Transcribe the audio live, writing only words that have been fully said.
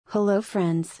Hello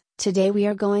friends, today we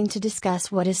are going to discuss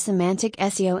what is semantic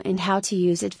SEO and how to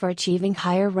use it for achieving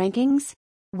higher rankings.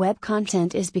 Web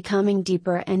content is becoming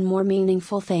deeper and more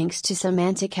meaningful thanks to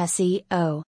semantic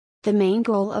SEO. The main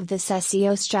goal of this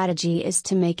SEO strategy is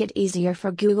to make it easier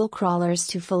for Google crawlers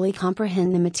to fully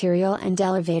comprehend the material and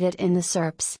elevate it in the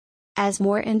SERPs. As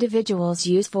more individuals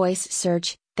use voice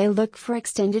search, they look for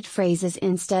extended phrases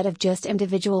instead of just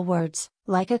individual words,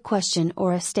 like a question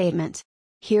or a statement.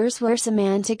 Here's where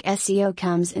semantic SEO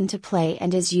comes into play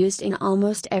and is used in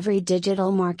almost every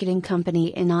digital marketing company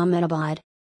in Ahmedabad.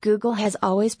 Google has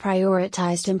always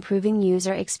prioritized improving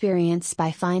user experience by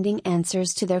finding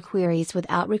answers to their queries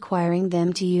without requiring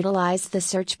them to utilize the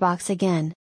search box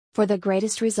again. For the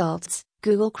greatest results,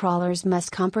 Google crawlers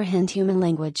must comprehend human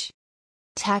language.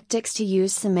 Tactics to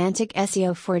use semantic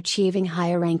SEO for achieving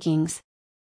higher rankings.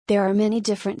 There are many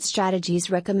different strategies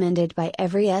recommended by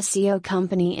every SEO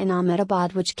company in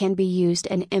Ahmedabad which can be used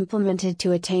and implemented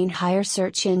to attain higher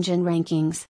search engine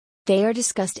rankings. They are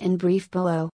discussed in brief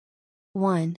below.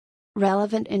 1.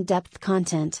 Relevant in-depth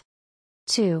content.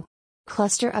 2.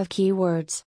 Cluster of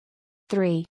keywords.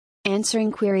 3.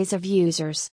 Answering queries of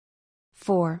users.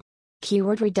 4.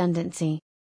 Keyword redundancy.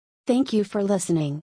 Thank you for listening.